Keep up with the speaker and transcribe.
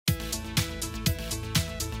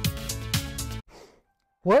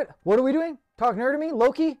What? What are we doing? Talk Nerdy to Me?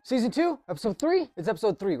 Loki? Season 2? Episode 3? It's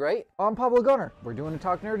episode 3, right? I'm Pablo Gunner. We're doing a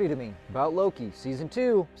Talk Nerdy to Me about Loki, Season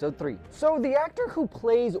 2, Episode 3. So the actor who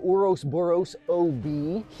plays Ouroboros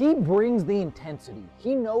OB, he brings the intensity.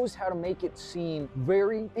 He knows how to make it seem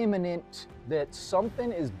very imminent that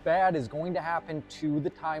something is bad is going to happen to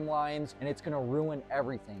the timelines and it's going to ruin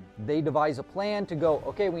everything. They devise a plan to go,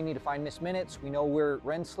 okay, we need to find Miss Minutes. We know where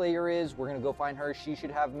Renslayer is. We're going to go find her. She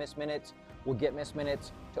should have Miss Minutes. We'll get Miss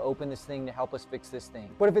Minutes to open this thing to help us fix this thing.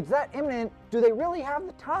 But if it's that imminent, do they really have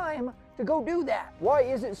the time to go do that? Why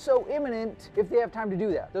is it so imminent if they have time to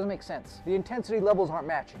do that? Doesn't make sense. The intensity levels aren't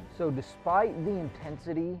matching. So despite the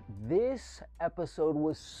intensity, this episode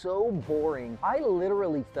was so boring. I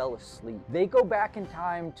literally fell asleep. They go back in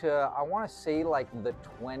time to, I want to say like the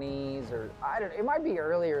 20s or I don't know, it might be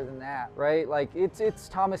earlier than that, right? Like it's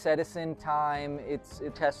Thomas Edison time, it's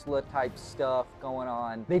Tesla type stuff going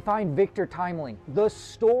on. They find Victor Timely. The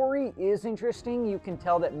story is interesting. You can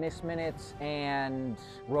tell that Miss Minutes and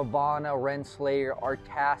Ravana Renslayer are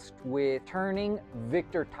tasked with turning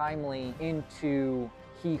Victor Timely into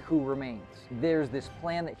He Who Remains. There's this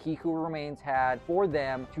plan that He Who Remains had for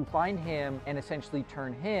them to find him and essentially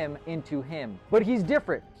turn him into him. But he's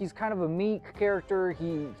different. He's kind of a meek character.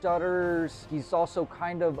 He stutters. He's also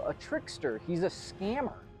kind of a trickster. He's a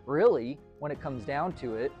scammer, really, when it comes down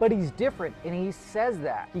to it. But he's different, and he says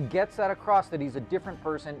that. He gets that across, that he's a different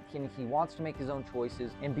person, he wants to make his own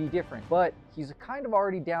choices and be different. But he's kind of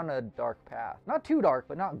already down a dark path. Not too dark,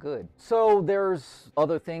 but not good. So there's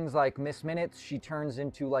other things like Miss Minutes. She turns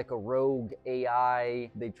into like a rogue AI.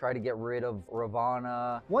 They try to get rid of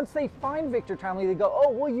Ravana. Once they find Victor Timely, they go, oh,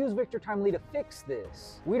 we'll use Victor Timely to fix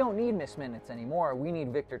this. We don't need Miss Minutes anymore. We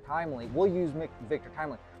need Victor Timely. We'll use Victor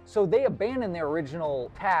Timely. So they abandon their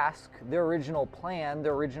original task, their original plan,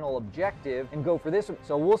 their original objective, and go for this.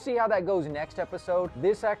 So we'll see how that goes next episode.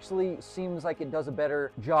 This actually seems like it does a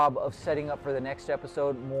better job of setting up for the next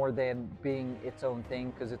episode more than being its own thing,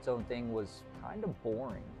 because its own thing was kind of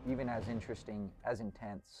boring, even as interesting, as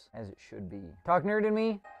intense as it should be. Talk Nerd to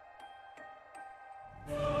Me.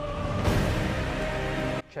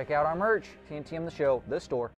 Check out our merch, TNTM the Show, the store.